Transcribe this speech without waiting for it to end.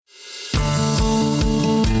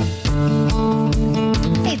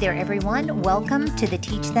there, everyone. Welcome to the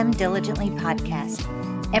Teach Them Diligently podcast.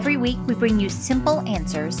 Every week, we bring you simple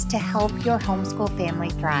answers to help your homeschool family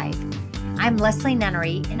thrive. I'm Leslie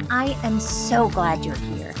Nunnery, and I am so glad you're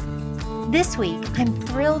here. This week, I'm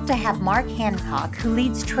thrilled to have Mark Hancock, who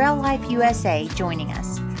leads Trail Life USA, joining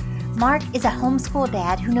us. Mark is a homeschool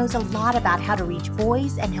dad who knows a lot about how to reach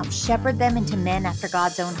boys and help shepherd them into men after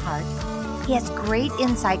God's own heart. He has great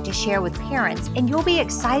insight to share with parents, and you'll be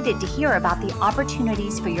excited to hear about the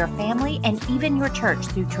opportunities for your family and even your church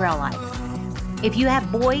through Trail Life. If you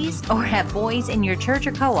have boys or have boys in your church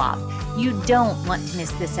or co-op, you don't want to miss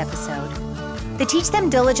this episode. The Teach Them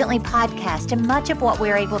Diligently podcast and much of what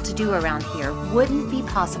we're able to do around here wouldn't be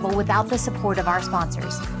possible without the support of our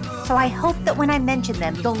sponsors. So I hope that when I mention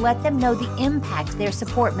them, you'll let them know the impact their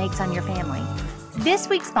support makes on your family. This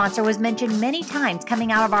week's sponsor was mentioned many times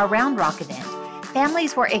coming out of our Round Rock event.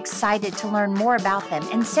 Families were excited to learn more about them,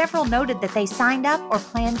 and several noted that they signed up or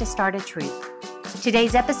planned to start a troop.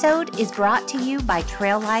 Today's episode is brought to you by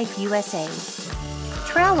Trail Life USA.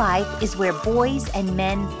 Trail Life is where boys and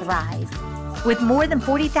men thrive. With more than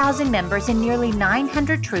 40,000 members and nearly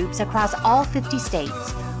 900 troops across all 50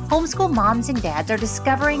 states, homeschool moms and dads are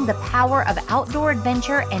discovering the power of outdoor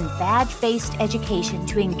adventure and badge-based education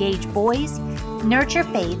to engage boys, nurture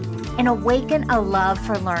faith, and awaken a love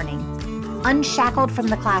for learning. Unshackled from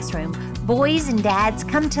the classroom, boys and dads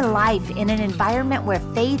come to life in an environment where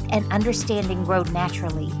faith and understanding grow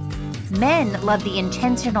naturally. Men love the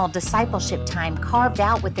intentional discipleship time carved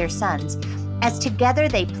out with their sons, as together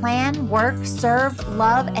they plan, work, serve,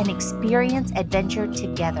 love, and experience adventure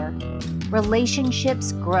together.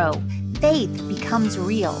 Relationships grow, faith becomes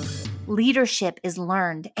real, leadership is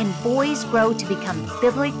learned, and boys grow to become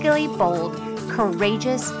biblically bold,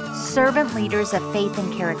 courageous, servant leaders of faith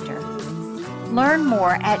and character. Learn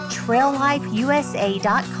more at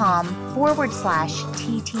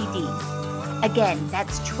traillifeusa.com/TTD. Again,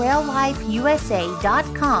 that's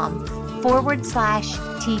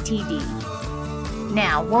traillifeusa.com/TTD.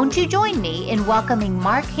 Now, won't you join me in welcoming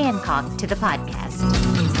Mark Hancock to the podcast?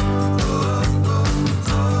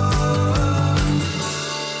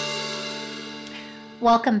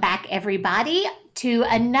 Welcome back, everybody, to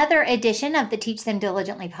another edition of the Teach Them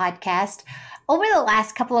Diligently podcast. Over the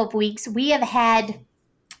last couple of weeks, we have had,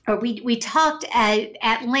 we talked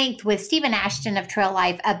at length with Stephen Ashton of Trail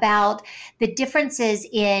Life about the differences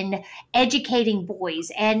in educating boys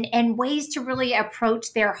and ways to really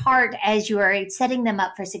approach their heart as you are setting them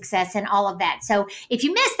up for success and all of that. So if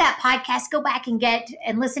you missed that podcast, go back and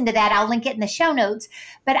listen to that. I'll link it in the show notes.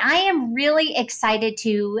 But I am really excited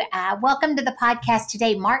to welcome to the podcast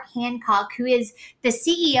today Mark Hancock, who is the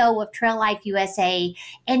CEO of Trail Life USA,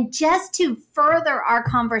 and just to further our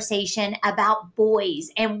conversation about boys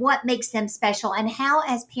and what makes them special and how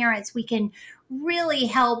as parents we can really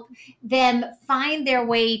help them find their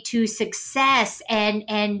way to success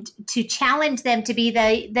and to challenge them to be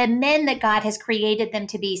the men that God has created them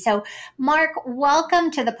to be. So Mark, welcome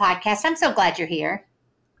to the podcast. I'm so glad you're here.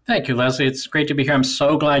 Thank you, Leslie. It's great to be here. I'm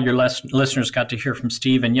so glad your listeners got to hear from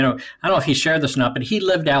Steve. And, I don't know if he shared this or not, but he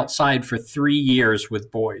lived outside for 3 years with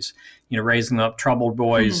boys, raising up troubled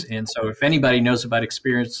boys. Mm-hmm. And so if anybody knows about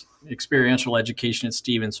experiential education, it's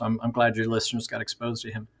Steve. And so I'm glad your listeners got exposed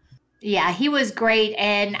to him. Yeah, he was great,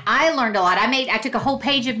 and I learned a lot. I took a whole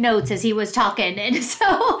page of notes as he was talking, and so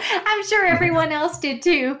I'm sure everyone else did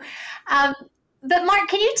too. But Mark,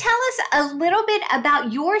 can you tell us a little bit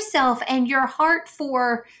about yourself and your heart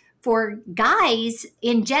for guys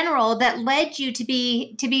in general that led you to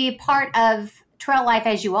be a part of Trail Life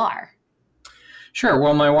as you are? Sure.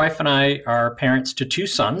 Well, my wife and I are parents to 2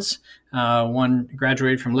 sons. One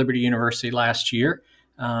graduated from Liberty University last year.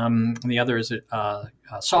 The other is a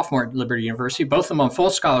sophomore at Liberty University. Both of them on full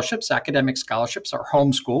scholarships, academic scholarships, are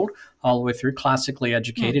homeschooled all the way through, classically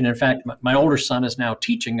educated. And in fact, my older son is now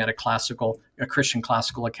teaching at a Christian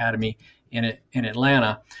classical academy in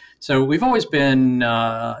Atlanta. So we've always been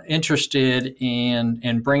interested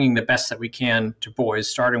in bringing the best that we can to boys,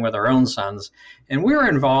 starting with our own sons. And we were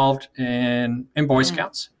involved in Boy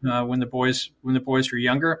Scouts when the boys were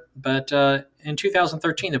younger. But in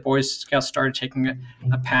 2013, the Boy Scouts started taking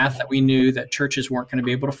a path that we knew that churches weren't going to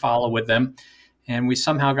be able to follow with them. And we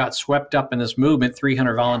somehow got swept up in this movement,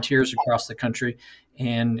 300 volunteers across the country,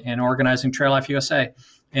 and organizing Trail Life USA.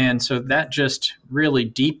 And so that just really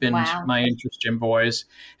deepened my interest in boys.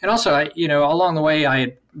 And also, along the way, I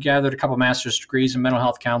had gathered a couple of master's degrees in mental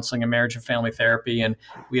health counseling and marriage and family therapy. And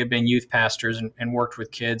we had been youth pastors and worked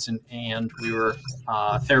with kids. And we were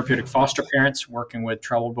therapeutic foster parents working with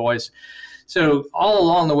troubled boys. So all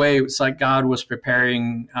along the way, it's like God was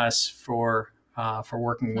preparing us for for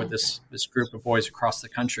working with this group of boys across the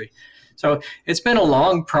country. So it's been a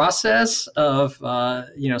long process of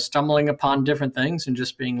stumbling upon different things and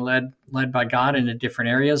just being led by God into different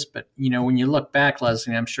areas. But when you look back,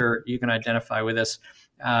 Leslie, I'm sure you can identify with this.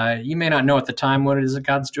 You may not know at the time what it is that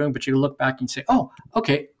God's doing, but you look back and say, "Oh,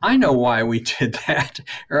 okay, I know why we did that,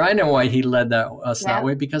 or I know why He led us that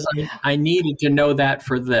way, because I needed to know that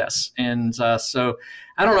for this." And so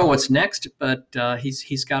I don't know what's next, but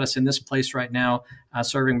He's got us in this place right now,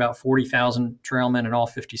 serving about 40,000 trailmen in all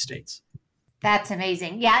 50 states. That's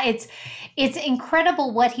amazing. Yeah, it's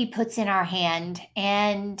incredible what He puts in our hand,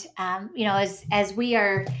 and as we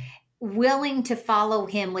are willing to follow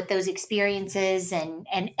Him with those experiences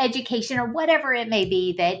and education or whatever it may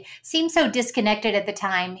be that seems so disconnected at the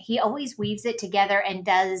time, He always weaves it together and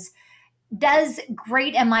does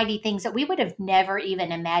great and mighty things that we would have never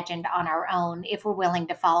even imagined on our own if we're willing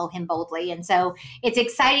to follow Him boldly. And so it's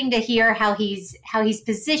exciting to hear how he's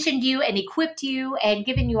positioned you and equipped you and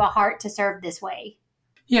given you a heart to serve this way.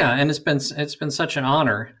 Yeah, and it's been such an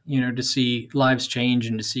honor, to see lives change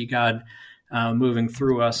and to see God moving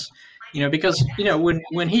through us. Because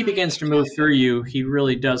when He begins to move through you, He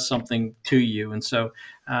really does something to you. And so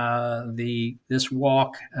this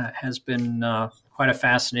walk has been quite a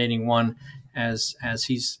fascinating one as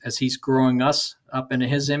He's growing us up into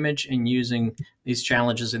His image and using these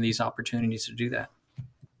challenges and these opportunities to do that.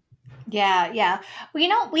 Yeah.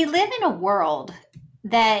 Well, we live in a world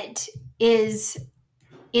that is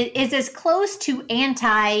as close to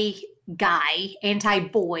anti-guy,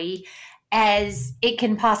 anti-boy as it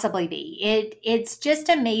can possibly be. It's just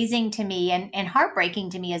amazing to me and heartbreaking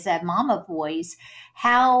to me as a mom of boys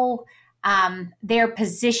how their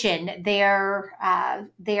position, their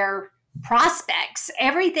prospects,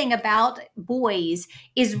 everything about boys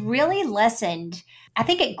is really lessened, I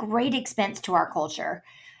think, at great expense to our culture.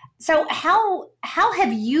 So how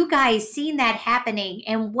have you guys seen that happening,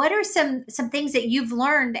 and what are some things that you've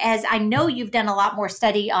learned, as I know you've done a lot more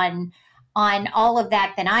study on all of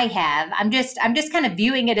that than I have? I'm just kind of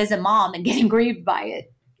viewing it as a mom and getting grieved by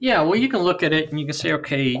it. Yeah, well, you can look at it and you can say,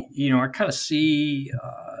 okay, I kind of see,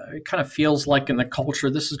 it kind of feels like in the culture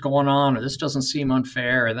this is going on, or this doesn't seem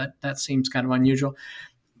unfair, or that seems kind of unusual.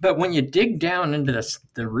 But when you dig down into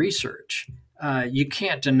the research, you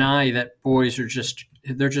can't deny that boys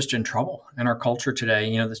they're just in trouble in our culture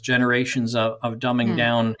today. There's generations of dumbing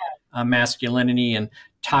down masculinity and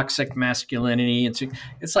toxic masculinity.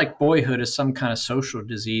 It's like boyhood is some kind of social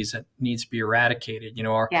disease that needs to be eradicated.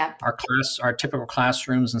 Our typical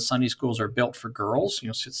classrooms and Sunday schools are built for girls.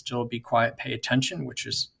 Sit still, be quiet, pay attention, which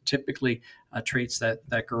is typically traits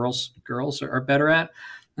that girls are better at.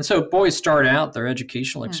 And so boys start out their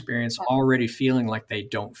educational experience already feeling like they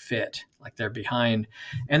don't fit, like they're behind.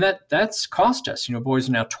 And that's cost us. Boys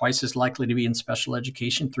are now twice as likely to be in special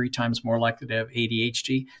education, 3 times more likely to have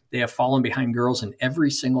ADHD. They have fallen behind girls in every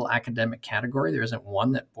single academic category. There isn't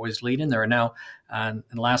one that boys lead in. There are now, in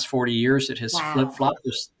the last 40 years, it has flip-flopped.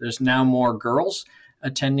 There's now more girls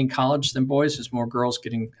attending college than boys. There's more girls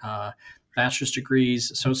getting bachelor's degrees,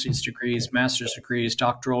 associate's degrees, master's degrees,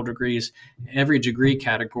 doctoral degrees. Every degree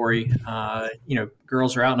category,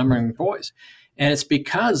 girls are outnumbering boys. And it's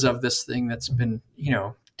because of this thing that's been,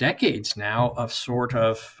 decades now of sort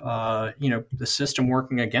of, the system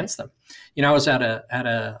working against them. I was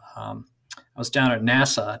I was down at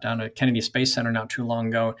NASA, down at Kennedy Space Center not too long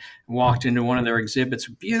ago, and walked into one of their exhibits,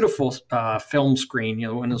 beautiful film screen,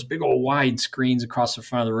 one of those big old wide screens across the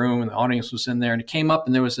front of the room, and the audience was in there. And it came up,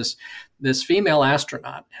 and there was this female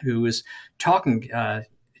astronaut who was talking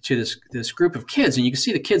to this group of kids, and you can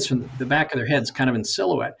see the kids from the back of their heads kind of in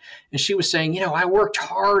silhouette. And she was saying, I worked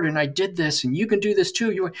hard and I did this, and you can do this too.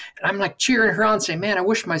 And I'm like cheering her on, saying, man, I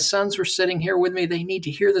wish my sons were sitting here with me. They need to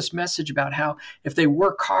hear this message about how if they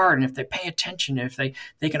work hard and if they pay attention, if they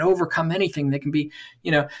can overcome anything, they can be,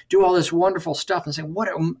 do all this wonderful stuff. And saying, what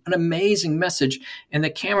an amazing message. And the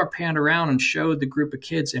camera panned around and showed the group of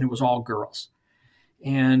kids, and it was all girls.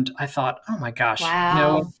 And I thought, oh my gosh,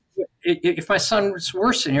 wow. If my son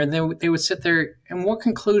were sitting here, they would sit there, and what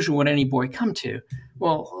conclusion would any boy come to?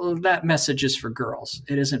 Well, that message is for girls.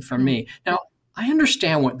 It isn't for me. Now, I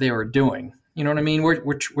understand what they were doing. You know what I mean?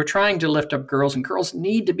 We're trying to lift up girls, and girls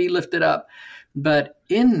need to be lifted up. But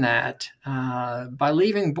in that, by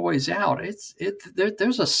leaving boys out,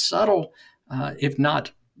 there's a subtle, if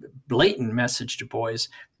not blatant message to boys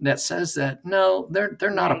that says that, no, they're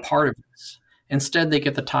not a part of this. Instead, they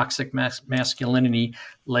get the toxic masculinity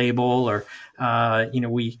label, or,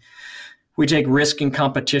 we take risk and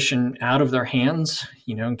competition out of their hands.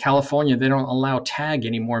 In California, they don't allow tag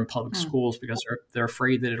anymore in public schools because they're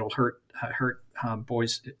afraid that it'll hurt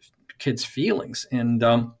boys, kids' feelings. And,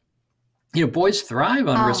 boys thrive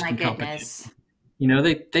on risk and competition.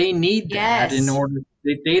 They need that in order.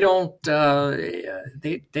 They don't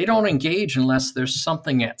engage unless there's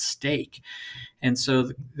something at stake. And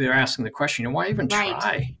so they're asking the question, why even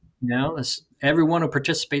try? Everyone who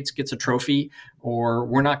participates gets a trophy, or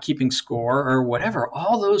we're not keeping score, or whatever.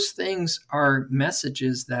 All those things are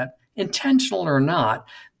messages that, intentional or not,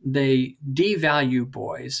 they devalue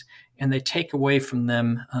boys, and they take away from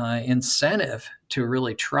them incentive to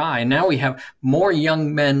really try. And now we have more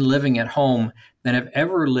young men living at home than have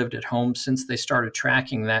ever lived at home since they started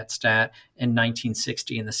tracking that stat in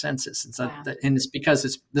 1960 in the census. And it's because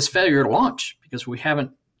it's this failure to launch, because we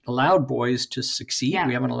haven't allowed boys to succeed.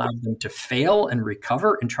 We haven't allowed them to fail and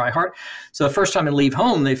recover and try hard. So the first time they leave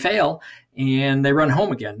home, they fail and they run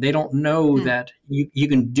home again. They don't know that you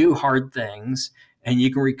can do hard things and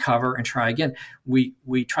you can recover and try again. We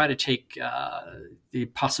try to take the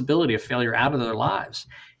possibility of failure out of their lives.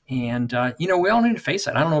 And, we all need to face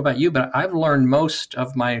it. I don't know about you, but I've learned most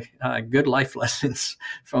of my good life lessons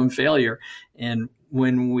from failure. And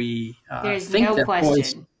when we think that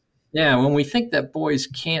question. When we think that boys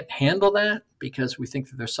can't handle that because we think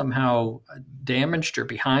that they're somehow damaged or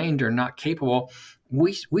behind or not capable,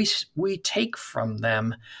 we take from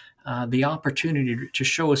them the opportunity to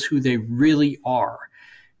show us who they really are,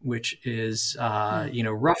 which is,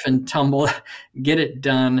 rough and tumble, get it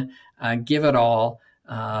done, give it all,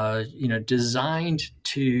 designed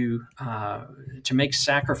to make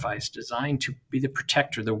sacrifice, designed to be the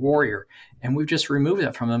protector, the warrior. And we've just removed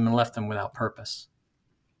that from them and left them without purpose.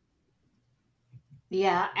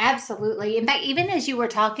 Yeah, absolutely. In fact, even as you were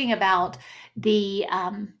talking about the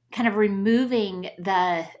kind of removing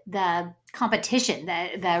the competition,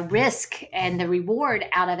 the risk and the reward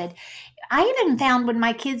out of it, I even found when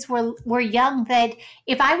my kids were young that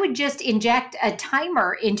if I would just inject a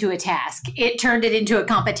timer into a task, it turned it into a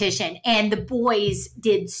competition, and the boys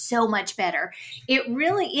did so much better. It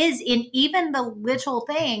really is, in even the little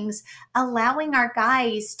things, allowing our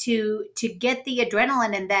guys to get the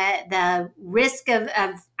adrenaline and the risk of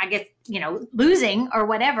I guess, losing or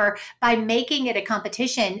whatever, by making it a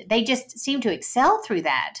competition. They just seem to excel through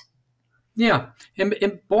that. Yeah,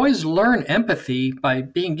 and boys learn empathy by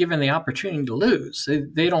being given the opportunity to lose.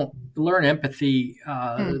 They don't learn empathy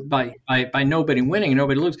by nobody winning and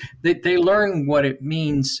nobody losing. They learn what it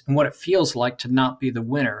means and what it feels like to not be the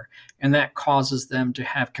winner, and that causes them to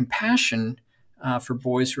have compassion for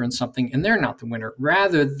boys who are in something and they're not the winner.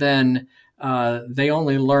 Rather than they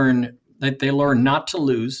only learn that they learn not to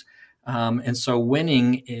lose. And so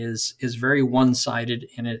winning is very one-sided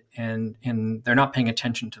in it, and they're not paying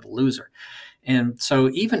attention to the loser. And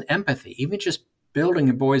so even empathy, even just building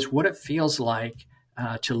in boys what it feels like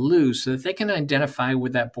to lose, so that they can identify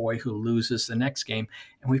with that boy who loses the next game.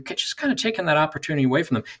 And we've just kind of taken that opportunity away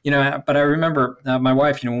from them. But I remember my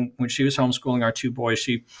wife, when she was homeschooling our two boys,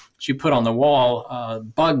 she put on the wall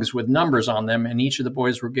bugs with numbers on them, and each of the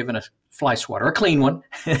boys were given a fly swatter, a clean one.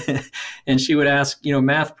 And she would ask,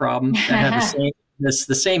 math problems that had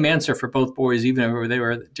the same answer for both boys, even if they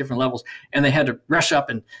were at different levels. And they had to rush up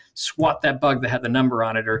and swat that bug that had the number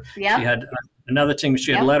on it. Or she had another thing,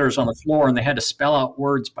 she had letters on the floor, and they had to spell out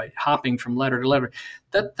words by hopping from letter to letter.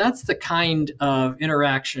 That's the kind of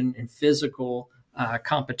interaction and physical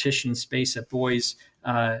competition space that boys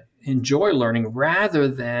enjoy learning, rather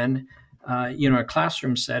than a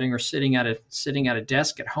classroom setting or sitting at a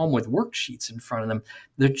desk at home with worksheets in front of them.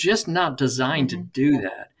 They're just not designed to do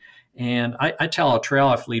that. And I tell our trail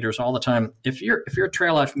life leaders all the time, if your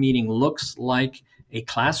trail life meeting looks like a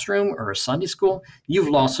classroom or a Sunday school, you've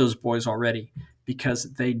lost those boys already,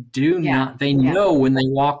 because they know when they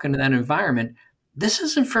walk into that environment, this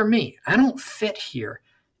isn't for me. I don't fit here.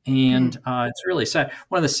 And it's really sad.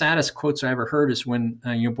 One of the saddest quotes I ever heard is when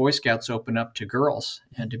Boy Scouts open up to girls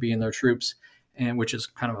and to be in their troops, and which is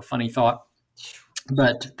kind of a funny thought.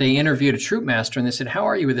 But they interviewed a troop master, and they said, "How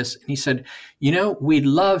are you with this?" And he said, "We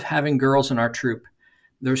love having girls in our troop.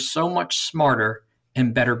 They're so much smarter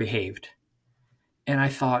and better behaved." And I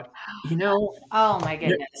thought, oh my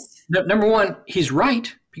goodness. Number one, he's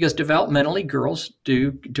right, because developmentally girls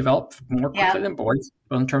do develop more quickly than boys,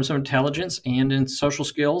 both in terms of intelligence and in social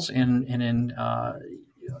skills, and in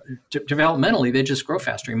developmentally they just grow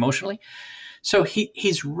faster emotionally. So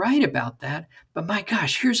he's right about that. But my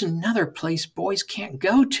gosh, here's another place boys can't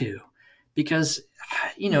go to, because,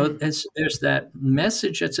 there's that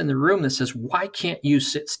message that's in the room that says, why can't you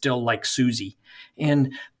sit still like Susie?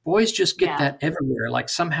 And boys just get that everywhere, like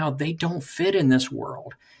somehow they don't fit in this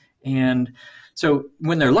world. And so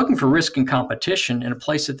when they're looking for risk and competition in a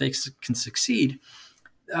place that they can succeed,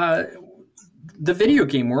 the video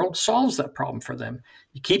game world solves that problem for them.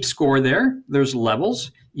 You keep score there. There's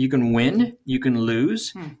levels. You can win. You can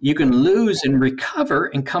lose. You can lose and recover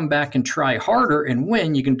and come back and try harder and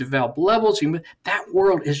win. You can develop levels. That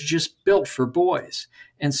world is just built for boys.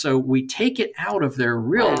 And so we take it out of their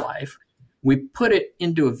real life. We put it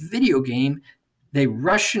into a video game. They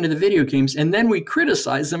rush into the video games, and then we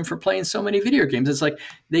criticize them for playing so many video games. It's like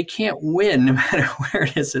they can't win no matter where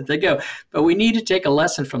it is that they go. But we need to take a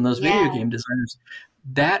lesson from those video game designers.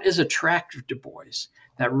 That is attractive to boys.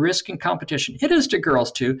 That risk and competition. It is to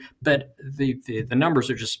girls too, but the numbers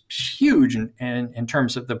are just huge in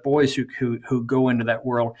terms of the boys who go into that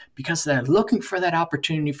world because they're looking for that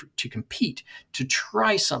opportunity to compete, to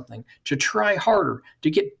try something, to try harder,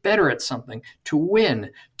 to get better at something, to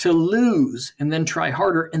win, to lose, and then try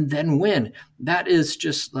harder and then win. That is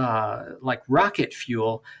just like rocket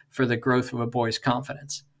fuel for the growth of a boy's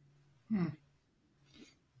confidence.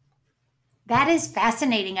 That is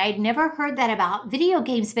fascinating. I'd never heard that about video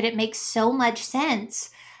games, but it makes so much sense.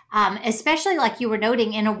 Especially like you were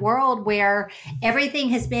noting in a world where everything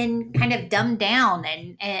has been kind of dumbed down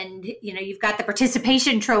and you've got the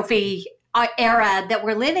participation trophy era that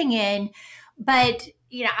we're living in. But,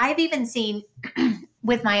 I've even seen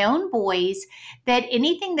with my own boys that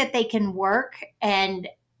anything that they can work and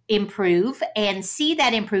improve and see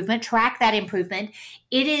that improvement, track that improvement,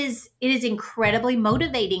 it is incredibly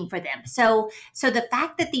motivating for them. So the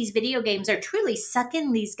fact that these video games are truly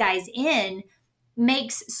sucking these guys in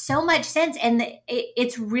makes so much sense. And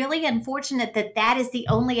it's really unfortunate that is the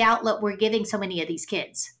only outlet we're giving so many of these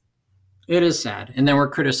kids. It is sad. And then we're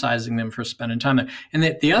criticizing them for spending time there. And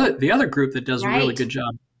the other group that does a really good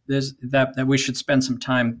job is that we should spend some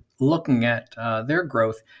time looking at their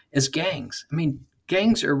growth is gangs. I mean,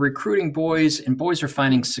 gangs are recruiting boys, and boys are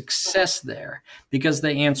finding success there because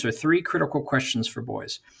they answer 3 critical questions for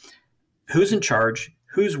boys. Who's in charge?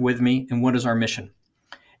 Who's with me? And what is our mission?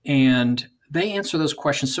 And they answer those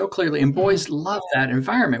questions so clearly, and boys love that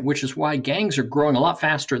environment, which is why gangs are growing a lot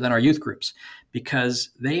faster than our youth groups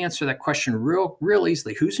because they answer that question real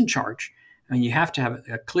easily. Who's in charge? And you have to have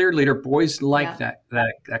a clear leader. Boys like that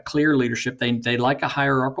clear leadership. They like a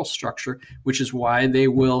hierarchical structure, which is why they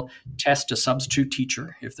will test a substitute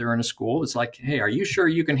teacher if they're in a school. It's like, hey, are you sure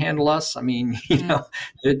you can handle us? I mean,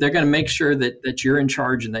 they're going to make sure that you're in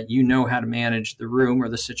charge and that you know how to manage the room or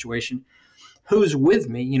the situation. Who's with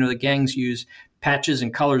me? The gangs use patches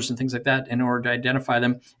and colors and things like that in order to identify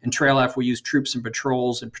them. In Trail F, we use troops and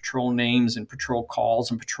patrols and patrol names and patrol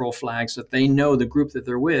calls and patrol flags so that they know the group that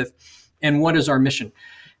they're with. And what is our mission?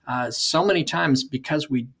 So many times, because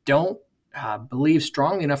we don't believe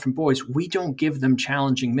strongly enough in boys, we don't give them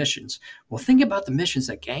challenging missions. Well, think about the missions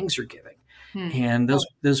that gangs are giving. And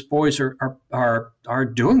those boys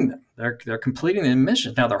are doing them. They're completing the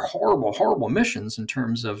missions. Now, they're horrible missions in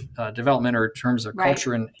terms of development or in terms of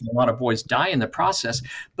culture, and a lot of boys die in the process.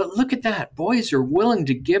 But look at that. Boys are willing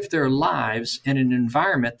to give their lives in an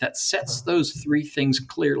environment that sets those 3 things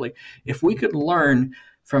clearly. If we could learn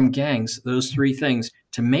from gangs, those 3 things,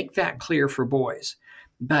 to make that clear for boys.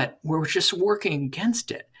 But we're just working against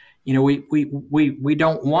it. We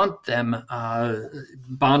don't want them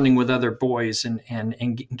bonding with other boys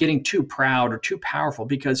and getting too proud or too powerful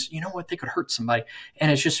because you know what, they could hurt somebody.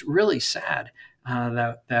 And it's just really sad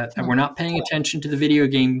that we're not paying attention to the video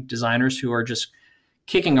game designers who are just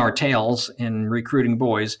kicking our tails in recruiting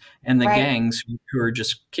boys, and the gangs who are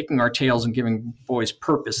just kicking our tails and giving boys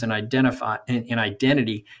purpose and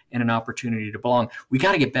identity and an opportunity to belong. We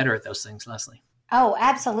got to get better at those things, Leslie. Oh,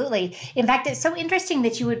 absolutely. In fact, it's so interesting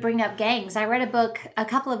that you would bring up gangs. I read a book a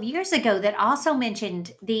couple of years ago that also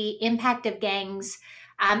mentioned the impact of gangs.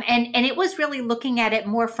 And it was really looking at it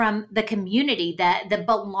more from the community, the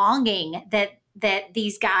belonging that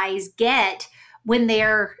these guys get when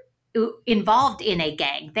they're involved in a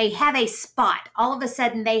gang. They have a spot. All of a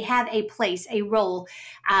sudden, they have a place, a role.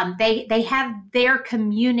 They have their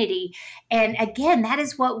community. And again, that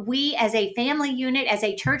is what we as a family unit, as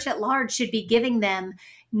a church at large, should be giving them,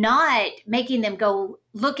 not making them go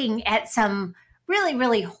looking at some really,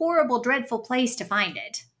 really horrible, dreadful place to find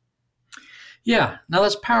it. Yeah, now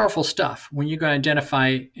that's powerful stuff. When you can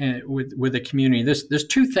identify with a community, there's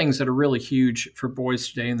 2 things that are really huge for boys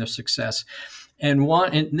today and their success. And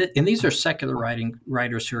these are secular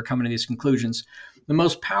writers who are coming to these conclusions. The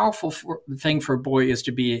most powerful thing for a boy is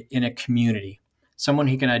to be in a community, someone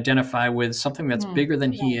he can identify with, something that's bigger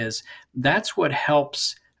than he is. That's what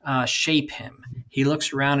helps shape him. He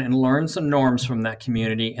looks around and learns the norms from that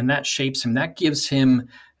community, and that shapes him. That gives him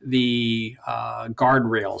the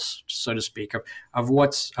guardrails, so to speak, of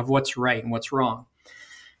what's right and what's wrong.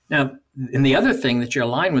 Now, and the other thing that you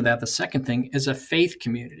align with that, the second thing, is a faith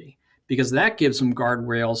community, because that gives them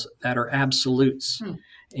guardrails that are absolutes.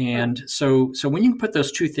 And so when you put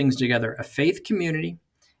those two things together, a faith community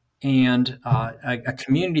and a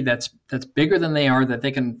community that's bigger than they are, that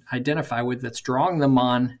they can identify with, that's drawing them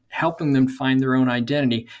on, helping them find their own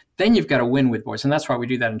identity, then you've got to win with boys. And that's why we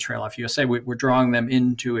do that in Trail Life USA. We're drawing them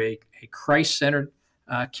into a Christ-centered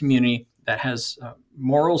community that has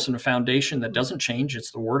morals and a foundation that doesn't change.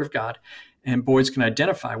 It's the Word of God. And boys can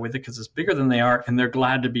identify with it because it's bigger than they are, and they're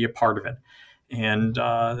glad to be a part of it. And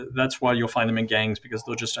that's why you'll find them in gangs, because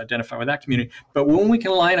they'll just identify with that community. But when we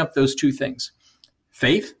can line up those two things,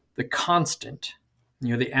 faith, the constant,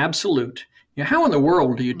 the absolute, how in the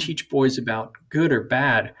world do you teach boys about good or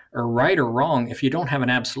bad or right or wrong if you don't have an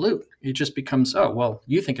absolute? It just becomes, oh, well,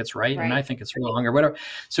 you think it's right and I think it's wrong or whatever.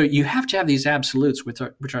 So you have to have these absolutes, which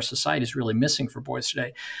our society is really missing for boys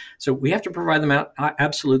today. So we have to provide them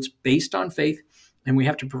absolutes based on faith, and we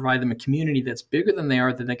have to provide them a community that's bigger than they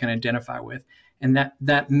are, that they can identify with. And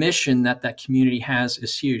that mission that community has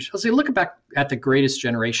is huge. Let's say, look back at the greatest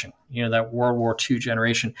generation, that World War II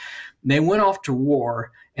generation. They went off to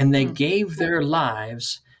war and they gave their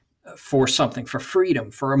lives for something, for freedom,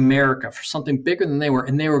 for America, for something bigger than they were,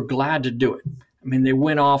 and they were glad to do it. I mean, they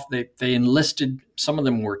went off, they enlisted. Some of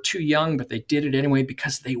them were too young, but they did it anyway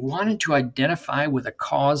because they wanted to identify with a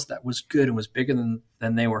cause that was good and was bigger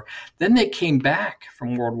than they were. Then they came back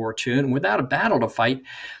from World War II, and without a battle to fight,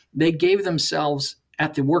 they gave themselves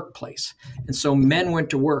at the workplace. And so men went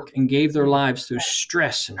to work and gave their lives through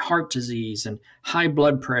stress and heart disease and high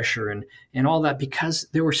blood pressure and all that, because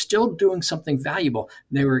they were still doing something valuable.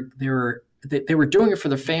 They were doing it for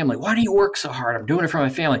their family. Why do you work so hard? I'm doing it for my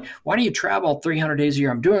family. Why do you travel 300 days a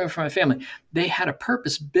year? I'm doing it for my family. They had a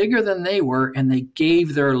purpose bigger than they were, and they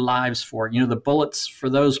gave their lives for it. The bullets for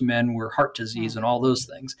those men were heart disease and all those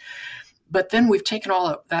things. But then we've taken all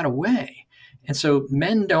of that away. And so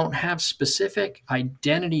men don't have specific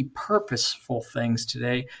identity, purposeful things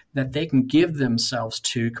today that they can give themselves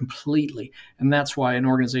to completely. And that's why an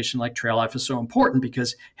organization like Trail Life is so important,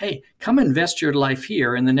 because, hey, come invest your life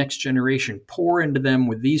here in the next generation. Pour into them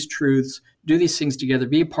with these truths, do these things together,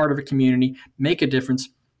 be a part of a community, make a difference.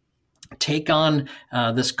 Take on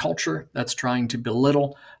this culture that's trying to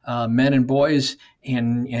belittle men and boys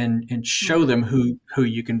and show them who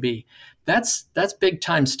you can be. That's big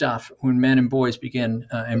time stuff when men and boys begin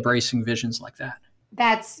embracing visions like that.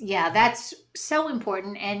 That's so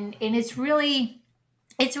important. And it's really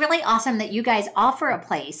awesome that you guys offer a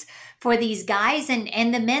place for these guys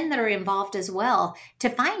and the men that are involved as well to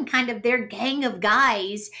find kind of their gang of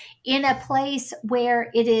guys in a place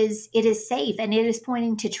where it is safe, and it is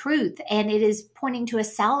pointing to truth, and it is pointing to a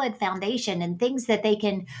solid foundation and things that they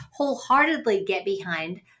can wholeheartedly get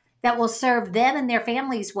behind that will serve them and their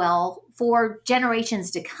families well for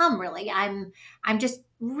generations to come. Really, I'm just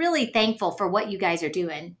really thankful for what you guys are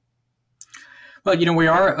doing. Well, we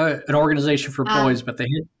are an organization for boys, but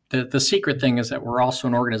the secret thing is that we're also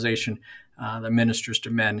an organization that ministers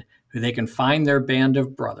to men, who they can find their band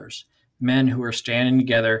of brothers, men who are standing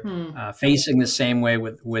together, facing the same way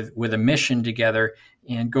with a mission together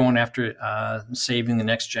and going after saving the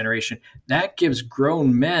next generation. That gives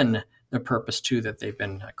grown men the purpose too that they've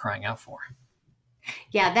been crying out for.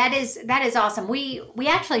 Yeah, that is awesome. We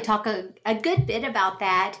actually talk a good bit about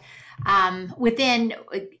that within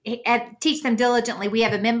at Teach Them Diligently. We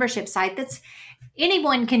have a membership site that's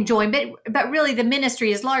anyone can join, but really the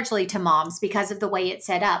ministry is largely to moms because of the way it's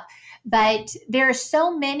set up. But there are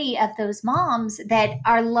so many of those moms that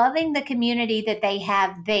are loving the community that they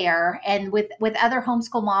have there, and with other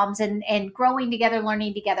homeschool moms and growing together,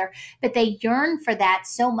 learning together. But they yearn for that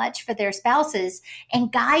so much for their spouses.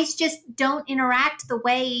 And guys just don't interact the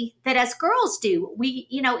way that us girls do.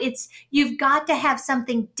 You've got to have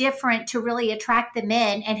something different to really attract the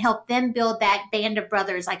men and help them build that band of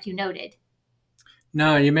brothers, like you noted.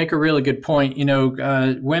 No, you make a really good point.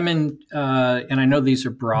 Women, and I know these are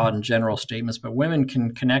broad and general statements, but women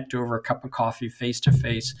can connect over a cup of coffee face to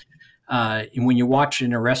face. And when you watch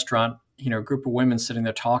in a restaurant, a group of women sitting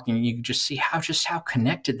there talking, you can just see how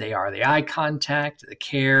connected they are. The eye contact, the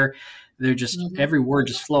care, they're just every word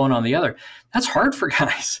just flowing on the other. That's hard for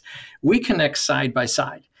guys. We connect side by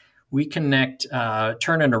side. We connect,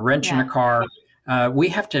 turning a wrench in a car. We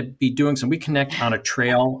have to be doing we connect on a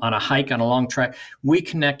trail, on a hike, on a long trek. We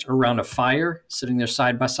connect around a fire, sitting there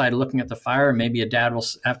side by side, looking at the fire. And maybe a dad will,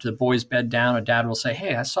 after the boys bed down, a dad will say,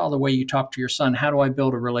 "Hey, I saw the way you talk to your son. How do I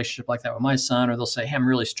build a relationship like that with my son?" Or they'll say, "Hey, I'm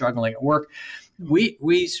really struggling at work." We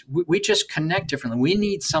just connect differently. We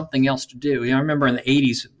need something else to do. I remember in the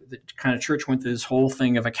 80s, the kind of church went through this whole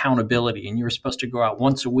thing of accountability, and you were supposed to go out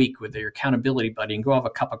once a week with your accountability buddy and go have a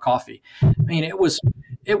cup of coffee. I mean, it was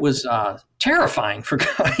terrifying for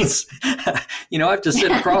guys. I have to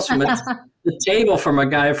sit across from the table from a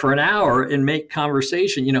guy for an hour and make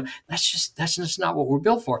conversation. That's just not what we're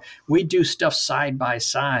built for. We do stuff side by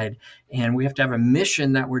side, and we have to have a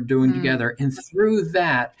mission that we're doing together. And through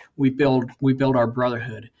that, we build our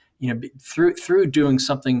brotherhood. Through doing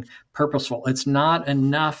something purposeful. It's not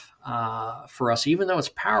enough for us, even though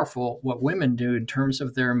it's powerful what women do in terms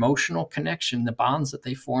of their emotional connection, the bonds that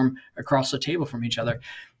they form across the table from each other.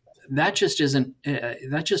 That just doesn't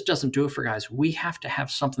do it for guys. We have to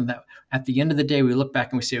have something that at the end of the day, we look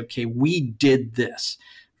back and we say, okay, we did this.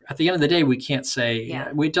 At the end of the day, we can't say,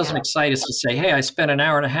 it doesn't excite us to say, hey, I spent an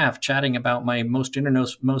hour and a half chatting about my most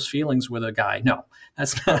innermost feelings with a guy. No,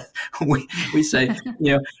 that's not, we say,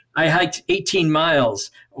 I hiked 18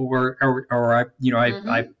 miles or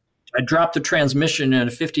I dropped the transmission in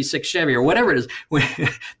a 56 Chevy or whatever it is.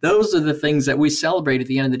 Those are the things that we celebrate at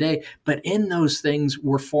the end of the day. But in those things,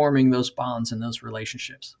 we're forming those bonds and those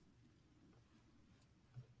relationships.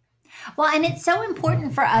 Well, and it's so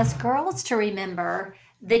important for us girls to remember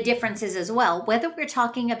the differences as well, whether we're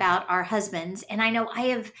talking about our husbands. And I know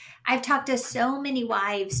I've talked to so many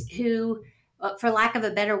wives who, for lack of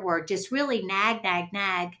a better word, just really nag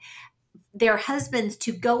their husbands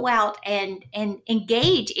to go out and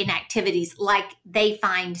engage in activities like they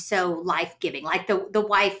find so life-giving, like the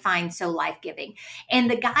wife finds so life-giving. And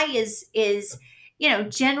the guy is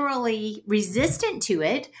generally resistant to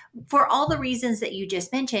it for all the reasons that you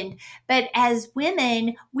just mentioned. But as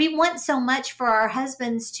women, we want so much for our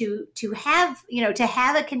husbands to have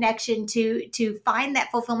a connection, to find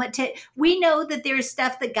that fulfillment. We know that there's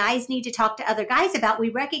stuff that guys need to talk to other guys about. We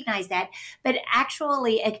recognize that, but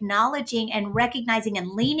actually acknowledging and recognizing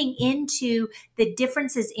and leaning into the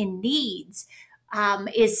differences in needs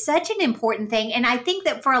is such an important thing. And I think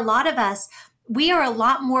that for a lot of us, we are a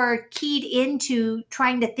lot more keyed into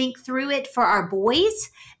trying to think through it for our boys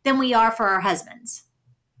than we are for our husbands.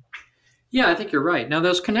 Yeah, I think you're right. Now,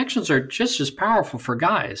 those connections are just as powerful for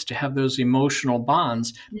guys to have those emotional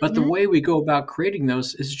bonds, but the way we go about creating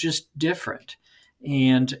those is just different.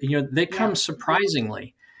 And, they come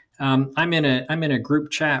surprisingly. I'm in a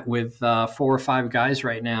group chat with 4 or 5 guys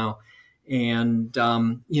right now. And,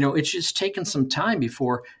 it's just taken some time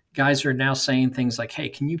before guys are now saying things like, hey,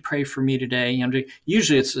 can you pray for me today?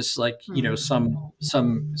 Usually it's just like, some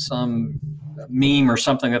meme or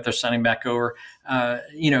something that they're sending back over,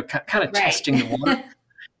 kind of testing the water.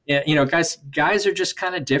 Yeah, guys are just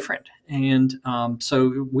kind of different. And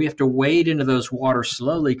so we have to wade into those waters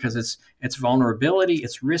slowly because it's vulnerability,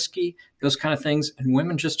 it's risky, those kind of things. And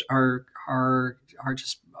women just are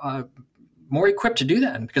just more equipped to do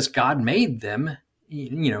that. And because God made them,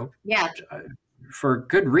 for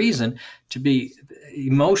good reason, to be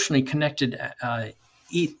emotionally connected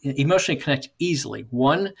easily.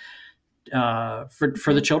 One,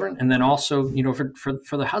 for the children, and then also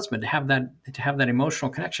for the husband to have that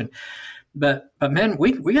emotional connection. But men,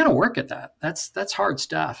 we got to work at that. That's hard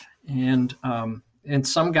stuff, and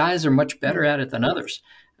some guys are much better at it than others.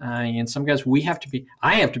 And some guys,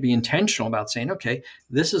 I have to be intentional about saying, okay,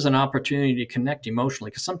 this is an opportunity to connect emotionally.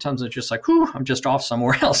 Because sometimes it's just like, I'm just off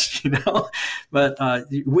somewhere else, But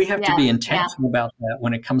we have to be intentional about that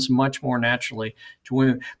when it comes much more naturally to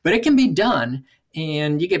women. But it can be done,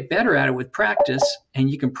 and you get better at it with practice. And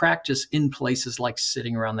you can practice in places like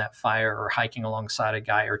sitting around that fire, or hiking alongside a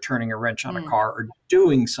guy, or turning a wrench on a car, or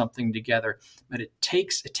doing something together. But it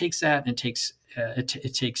takes that, and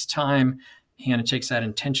it takes time. And it takes that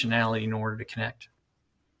intentionality in order to connect.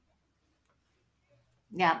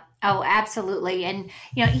 Yeah. Oh, absolutely. And,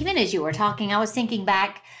 even as you were talking, I was thinking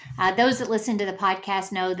back, those that listen to the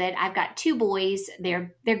podcast know that I've got 2 boys.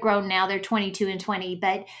 They're grown now. They're 22 and 20.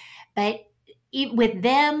 But with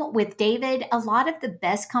them, with David, a lot of the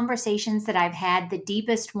best conversations that I've had, the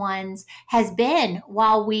deepest ones, has been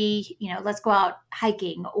while we, let's go out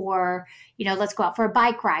hiking, or, let's go out for a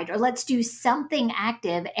bike ride, or let's do something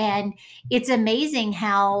active. And it's amazing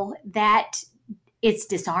how that it's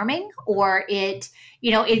disarming, or it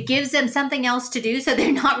gives them something else to do. So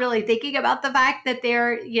they're not really thinking about the fact that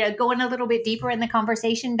they're, going a little bit deeper in the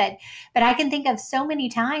conversation. But I can think of so many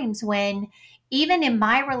times when, even in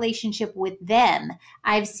my relationship with them,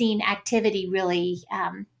 I've seen activity really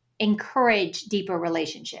encourage deeper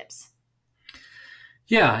relationships.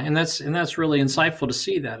 Yeah, and that's really insightful to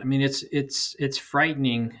see that. I mean, it's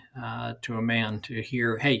frightening to a man to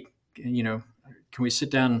hear, hey, can we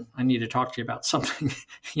sit down? I need to talk to you about something,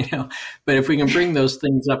 but if we can bring those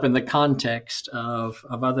things up in the context of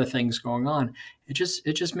other things going on, it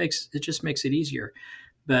just makes it easier.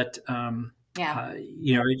 But, and that's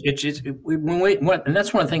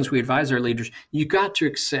one of the things we advise our leaders. You got to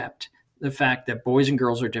accept the fact that boys and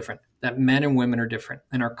girls are different, that men and women are different.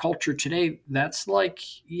 In our culture today, that's like,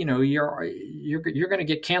 you're going to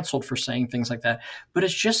get canceled for saying things like that. But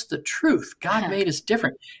it's just the truth. God made us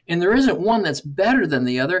different. And there isn't one that's better than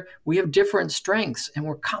the other. We have different strengths, and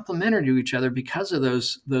we're complementary to each other because of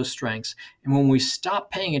those strengths. And when we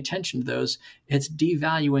stop paying attention to those, it's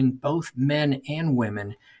devaluing both men and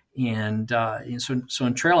women. And so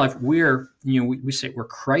in Trail Life, we say we're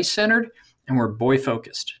Christ-centered and we're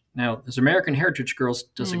boy-focused. Now, as American Heritage Girls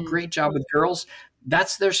does a great job with girls,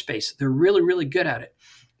 that's their space. They're really, really good at it.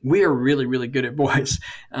 We are really, really good at boys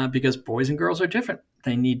because boys and girls are different.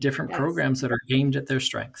 They need different programs that are aimed at their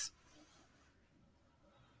strengths.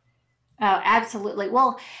 Oh, absolutely.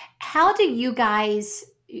 Well, how do you guys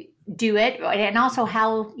do it? And also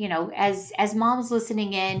how, as moms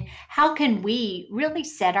listening in, how can we really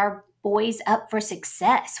set our boys up for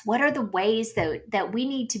success? What are the ways that we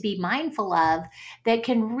need to be mindful of that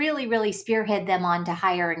can really, really spearhead them on to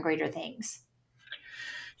higher and greater things?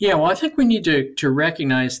 Yeah, well, I think we need to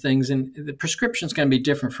recognize things, and the prescription is going to be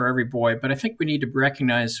different for every boy, but I think we need to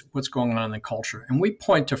recognize what's going on in the culture. And we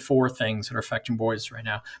point to 4 things that are affecting boys right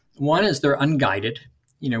now. One is they're unguided.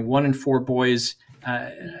 1 in 4 boys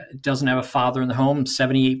doesn't have a father in the home.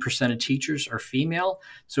 78% of teachers are female.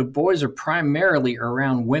 So boys are primarily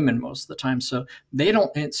around women most of the time. So they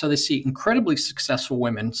see incredibly successful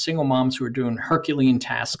women, single moms who are doing Herculean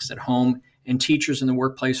tasks at home, and teachers in the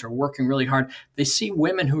workplace are working really hard. They see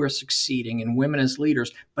women who are succeeding and women as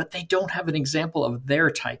leaders, but they don't have an example of their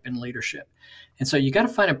type in leadership. And so you got to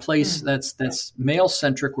find a place that's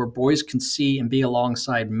male-centric where boys can see and be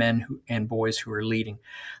alongside men and boys who are leading.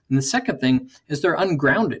 And the second thing is they're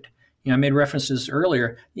ungrounded. I made references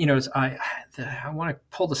earlier. I want to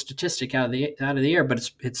pull the statistic out of the air, but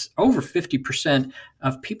it's over 50%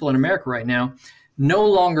 of people in America right now no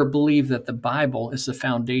longer believe that the Bible is the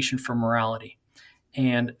foundation for morality.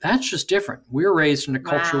 And that's just different. We're raised in a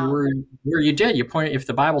culture where you point, if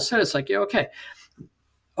the Bible said it's like, yeah, okay.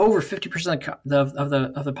 Over 50%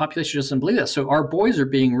 of the population doesn't believe that. So our boys are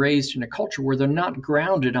being raised in a culture where they're not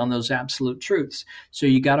grounded on those absolute truths. So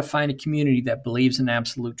you got to find a community that believes in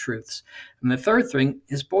absolute truths. And the third thing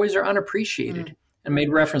is boys are unappreciated. I made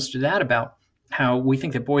reference to that about how we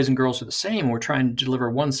think that boys and girls are the same. We're trying to deliver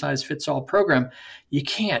a one-size-fits-all program. You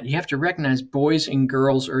can't. You have to recognize boys and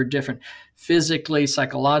girls are different physically,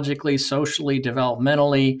 psychologically, socially,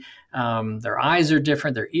 developmentally. Their eyes are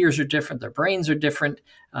different. Their ears are different. Their brains are different.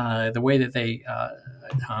 The way that they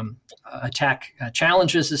attack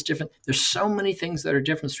challenges is different. There's so many things that are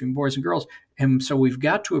different between boys and girls. And so we've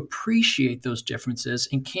got to appreciate those differences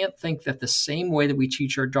and can't think that the same way that we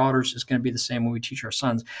teach our daughters is going to be the same way we teach our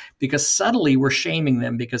sons, because subtly we're shaming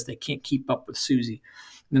them because they can't keep up with Susie.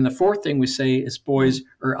 And then the fourth thing we say is boys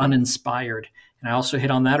are uninspired. And I also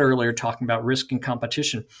hit on that earlier, talking about risk and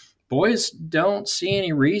competition. Boys don't see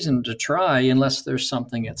any reason to try unless there's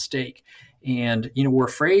something at stake. And, we're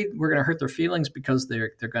afraid we're going to hurt their feelings because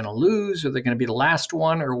they're going to lose, or they're going to be the last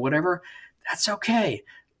one, or whatever. That's okay.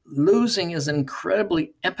 Losing is an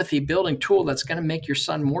incredibly empathy-building tool that's going to make your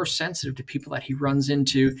son more sensitive to people that he runs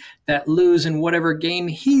into that lose in whatever game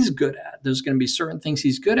he's good at. There's going to be certain things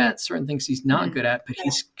he's good at, certain things he's not good at, but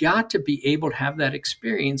he's got to be able to have that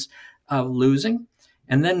experience of losing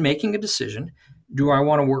and then making a decision. Do I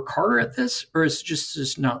want to work harder at this, or is it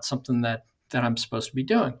just not something that I'm supposed to be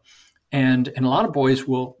doing? And a lot of boys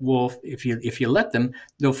will if you let them,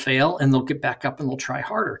 they'll fail and they'll get back up and they'll try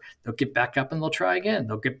harder. They'll get back up and they'll try again.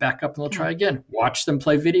 They'll get back up and they'll try again. Watch them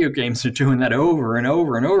play video games. They're doing that over and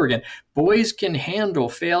over and over again. Boys can handle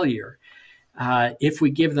failure if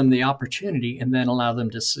we give them the opportunity and then allow them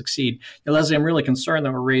to succeed. Now, Leslie, I'm really concerned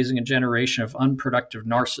that we're raising a generation of unproductive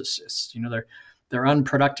narcissists. They're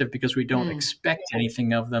unproductive because we don't expect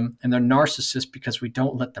anything of them, and they're narcissists because we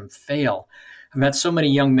don't let them fail. I've met so many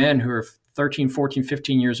young men who are 13, 14,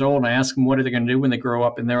 15 years old, and I ask them what are they going to do when they grow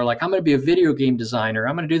up, and they're like, I'm going to be a video game designer.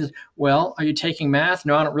 I'm going to do this. Well, are you taking math?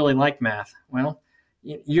 No, I don't really like math. Well,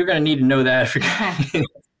 you're going to need to know that.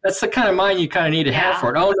 That's the kind of mind you kind of need to have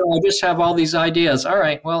for it. Oh, no, I just have all these ideas. All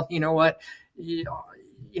right, well, you know what?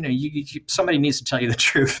 Somebody needs to tell you the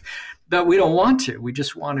truth. But we don't want to. We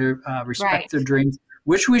just want to respect their dreams,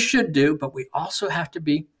 which we should do, but we also have to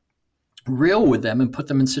be real with them and put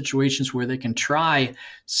them in situations where they can try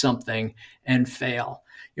something and fail.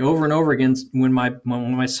 over and over again, when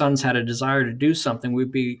my sons had a desire to do something, we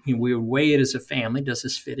would weigh it as a family. Does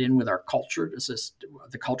this fit in with our culture? Does this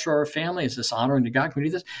the culture of our family? Is this honoring to God? Can we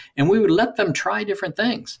do this? And we would let them try different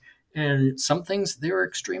things. And some things they were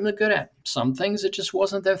extremely good at. Some things it just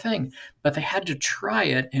wasn't their thing. But they had to try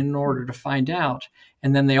it in order to find out.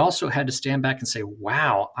 And then they also had to stand back and say,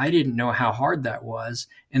 wow, I didn't know how hard that was.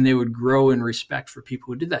 And they would grow in respect for people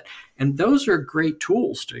who did that. And those are great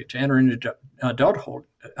tools to enter into adulthood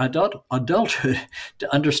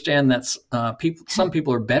to understand that some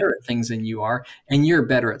people are better at things than you are, and you're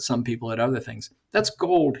better at some people at other things. That's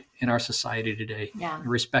gold in our society today. Yeah.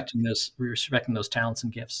 Respecting those talents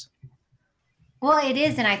and gifts. Well, it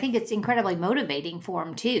is, and I think it's incredibly motivating for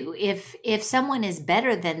them too. If someone is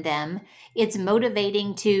better than them, it's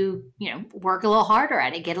motivating to work a little harder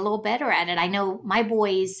at it, get a little better at it. I know my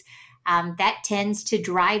boys, that tends to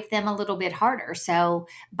drive them a little bit harder. So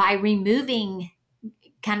by removing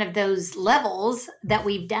kind of those levels that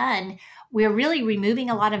we've done, we're really removing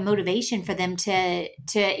a lot of motivation for them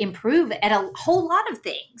to improve at a whole lot of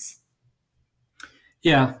things.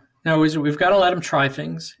 Yeah. No, we've got to let them try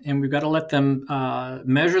things, and we've got to let them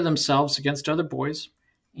measure themselves against other boys.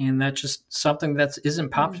 And that's just something that isn't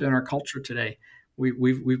popular in our culture today.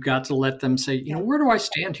 We've got to let them say, where do I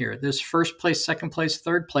stand here? There's first place, second place,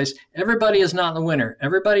 third place. Everybody is not the winner.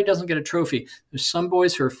 Everybody doesn't get a trophy. There's some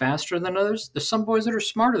boys who are faster than others. There's some boys that are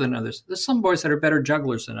smarter than others. There's some boys that are better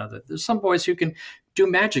jugglers than others. There's some boys who can do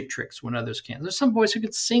magic tricks when others can't. There's some boys who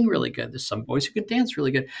can sing really good. There's some boys who can dance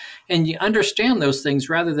really good. And you understand those things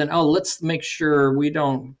rather than, let's make sure we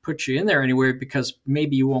don't put you in there anywhere because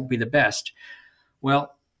maybe you won't be the best.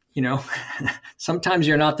 Well, sometimes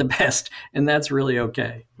you're not the best, and that's really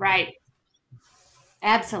okay. Right.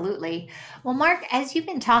 Absolutely. Well, Mark, as you've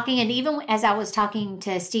been talking, and even as I was talking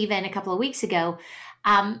to Stephen a couple of weeks ago,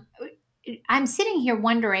 I'm sitting here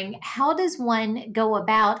wondering, how does one go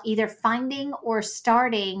about either finding or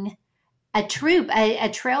starting a troop, a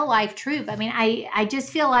trail life troop? I mean, I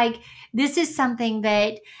just feel like this is something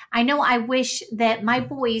that I know I wish that my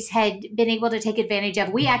boys had been able to take advantage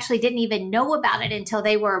of. We actually didn't even know about it until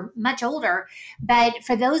they were much older. But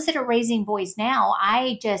for those that are raising boys now,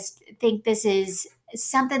 I just think this is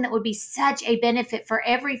something that would be such a benefit for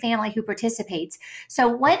every family who participates. So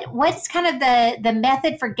what's kind of the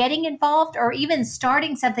method for getting involved or even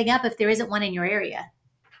starting something up if there isn't one in your area?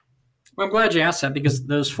 Well, I'm glad you asked that, because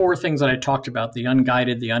those four things that I talked about, the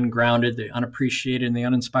unguided, the ungrounded, the unappreciated, and the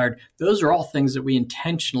uninspired, those are all things that we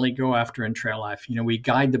intentionally go after in Trail Life. We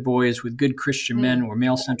guide the boys with good Christian men. We're a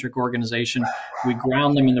male-centric organization. We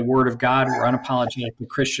ground them in the Word of God. We're unapologetically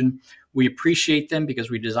Christian. We appreciate them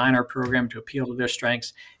because we design our program to appeal to their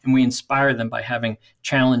strengths, and we inspire them by having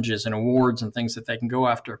challenges and awards and things that they can go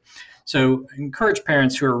after. So encourage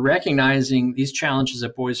parents who are recognizing these challenges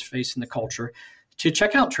that boys face in the culture to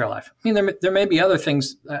check out Trail Life. I mean, there may be other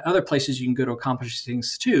things, other places you can go to accomplish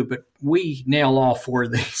things too, but we nail all four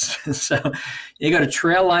of these. So you go to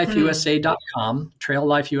traillifeusa.com,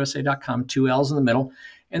 traillifeusa.com, 2 L's in the middle,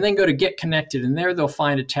 and then go to Get Connected. And there they'll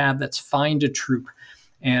find a tab that's Find a Troop.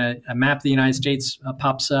 And a map of the United States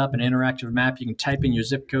pops up, an interactive map. You can type in your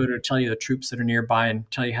zip code, or tell you the troops that are nearby and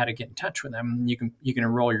tell you how to get in touch with them. And you can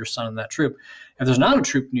enroll your son in that troop. If there's not a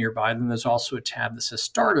troop nearby, then there's also a tab that says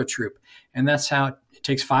Start a Troop. And that's how it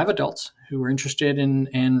takes 5 adults who are interested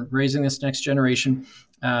in raising this next generation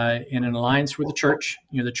in an alliance with the church.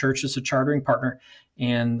 The church is a chartering partner,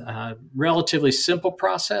 and relatively simple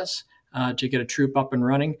process to get a troop up and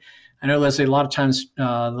running. I know, Leslie, a lot of times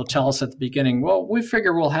they'll tell us at the beginning, well, we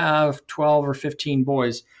figure we'll have 12 or 15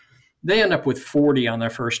 boys. They end up with 40 on their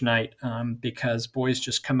first night because boys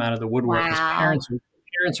just come out of the woodwork. Wow. As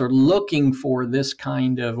parents are looking for this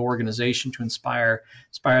kind of organization to inspire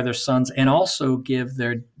their sons, and also give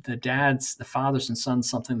the dads, the fathers and sons,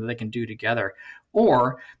 something that they can do together.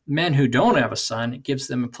 Or men who don't have a son, it gives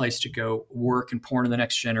them a place to go work and pour into the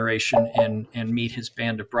next generation and meet his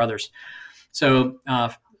band of brothers. So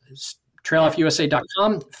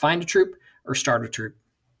traillifeusa.com, find a troop or start a troop.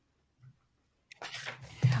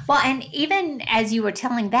 Well, and even as you were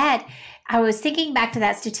telling that, I was thinking back to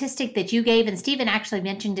that statistic that you gave, and Stephen actually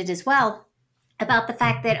mentioned it as well, about the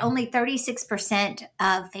fact that only 36%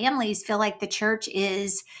 of families feel like the church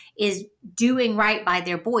is doing right by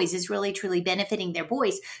their boys, is really truly benefiting their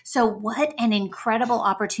boys. So what an incredible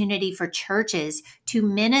opportunity for churches to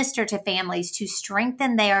minister to families, to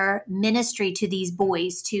strengthen their ministry to these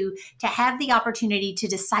boys, to have the opportunity to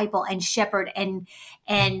disciple and shepherd and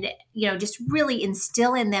just really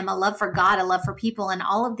instill in them a love for God, a love for people, and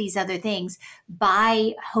all of these other things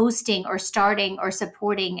by hosting or starting or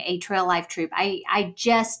supporting a Trail Life troop. I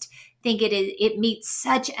just think it meets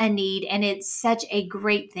such a need, and it's such a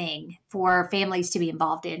great thing for families to be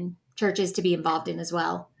involved in, churches to be involved in as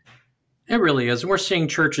well. It really is. We're seeing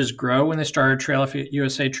churches grow when they started Trail Life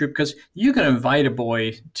USA Troop, because you can invite a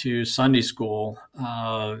boy to Sunday school,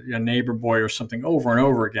 a neighbor boy or something, over and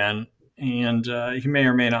over again, and he may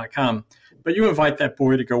or may not come. But you invite that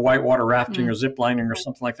boy to go whitewater rafting or zip lining or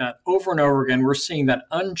something like that over and over again. We're seeing that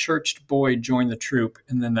unchurched boy join the troop,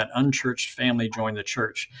 and then that unchurched family join the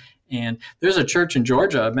church. And there's a church in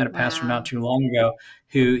Georgia, I met a pastor not too long ago,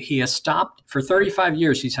 who he has stopped for 35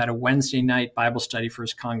 years. He's had a Wednesday night Bible study for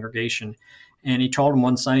his congregation. And he told him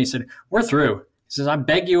one Sunday, he said, "We're through." He says, "I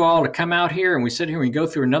beg you all to come out here, and we sit here and we go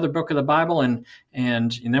through another book of the Bible, and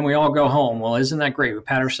then we all go home." Well, isn't that great? We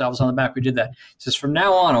pat ourselves on the back. We did that. He says, "From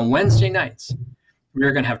now on Wednesday nights,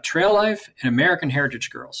 we're going to have Trail Life and American Heritage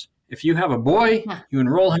Girls. If you have a boy, you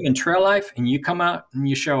enroll him in Trail Life, and you come out and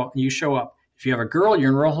you show up. If you have a girl, you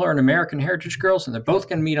enroll her in American Heritage Girls, and they're both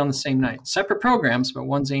going to meet on the same night. Separate programs, but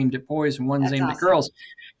one's aimed at boys and one's aimed at girls."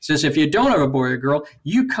 He says, "If you don't have a boy or girl,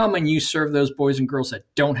 you come and you serve those boys and girls that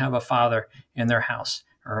don't have a father in their house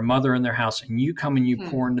or a mother in their house, and you come and you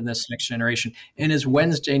pour into this next generation." And his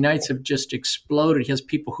Wednesday nights have just exploded. He has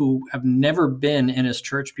people who have never been in his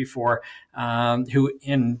church before, and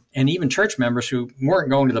even church members who weren't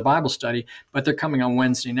going to the Bible study, but they're coming on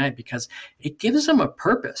Wednesday night because it gives them a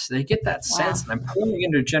purpose. They get that sense that I'm pouring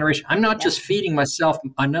into a generation. I'm not just feeding myself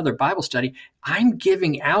another Bible study. I'm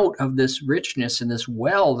giving out of this richness and this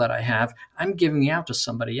well that I have. I'm giving out to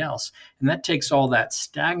somebody else. And that takes all that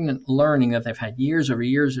stagnant learning that they've had years over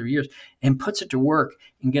years and puts it to work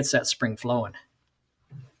and gets that spring flowing.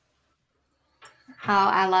 Oh,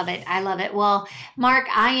 I love it. I love it. Well, Mark,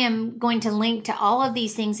 I am going to link to all of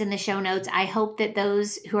these things in the show notes. I hope that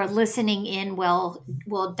those who are listening in will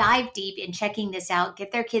dive deep in checking this out,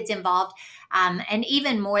 get their kids involved. And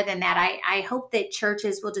even more than that, I hope that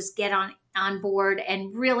churches will just get on board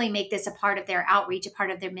and really make this a part of their outreach, a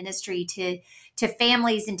part of their ministry to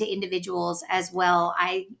families and to individuals as well.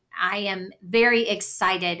 I am very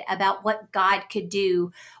excited about what God could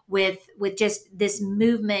do with just this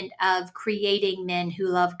movement of creating men who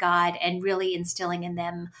love God and really instilling in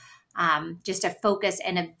them just a focus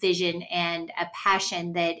and a vision and a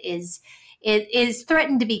passion that is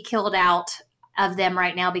threatened to be killed out of them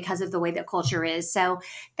right now because of the way that culture is. So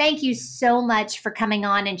thank you so much for coming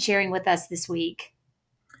on and sharing with us this week.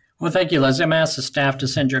 Well, thank you, Leslie. I'm going to ask the staff to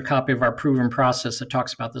send you a copy of our proven process that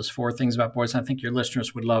talks about those 4 things about boys. I think your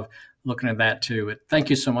listeners would love looking at that too. But thank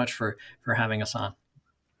you so much for having us on.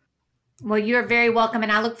 Well, you're very welcome,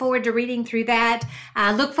 and I look forward to reading through that.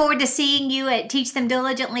 I look forward to seeing you at Teach Them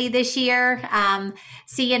Diligently this year,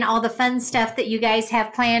 seeing all the fun stuff that you guys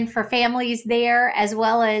have planned for families there, as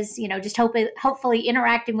well as, just hopefully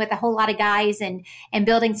interacting with a whole lot of guys and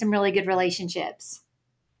building some really good relationships.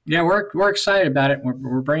 Yeah, we're excited about it.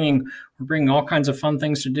 We're bringing all kinds of fun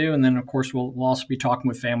things to do, and then of course we'll also be talking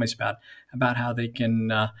with families about how they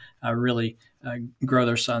can really grow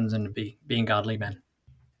their sons into being godly men.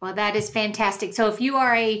 Well, that is fantastic. So if you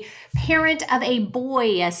are a parent of a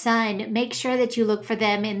boy, a son, make sure that you look for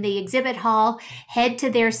them in the exhibit hall, head to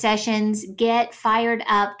their sessions, get fired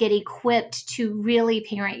up, get equipped to really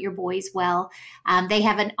parent your boys well. They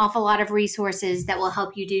have an awful lot of resources that will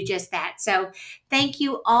help you do just that. So thank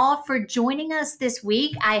you all for joining us this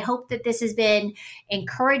week. I hope that this has been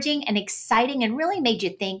encouraging and exciting and really made you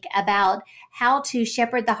think about how to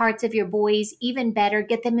shepherd the hearts of your boys even better,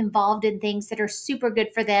 get them involved in things that are super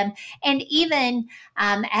good for them. And even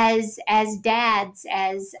as dads,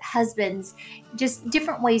 as husbands, just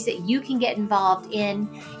different ways that you can get involved in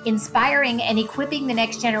inspiring and equipping the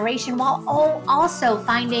next generation while also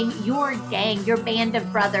finding your gang, your band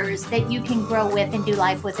of brothers that you can grow with and do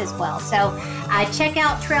life with as well. So check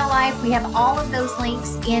out Trail Life. We have all of those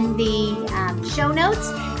links in the show notes,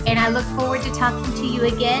 and I look forward to talking to you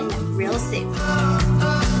again real soon.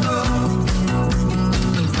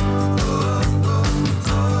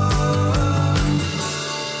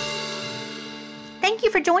 Thank you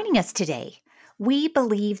for joining us today. We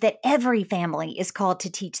believe that every family is called to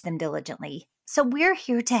teach them diligently, so we're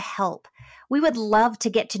here to help. We would love to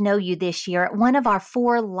get to know you this year at one of our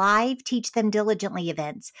 4 live Teach Them Diligently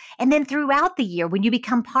events, and then throughout the year when you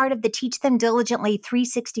become part of the Teach Them Diligently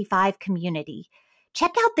 365 community.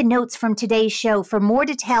 Check out the notes from today's show for more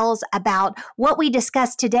details about what we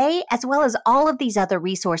discussed today, as well as all of these other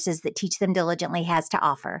resources that Teach Them Diligently has to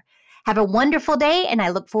offer. Have a wonderful day, and I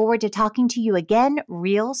look forward to talking to you again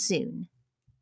real soon.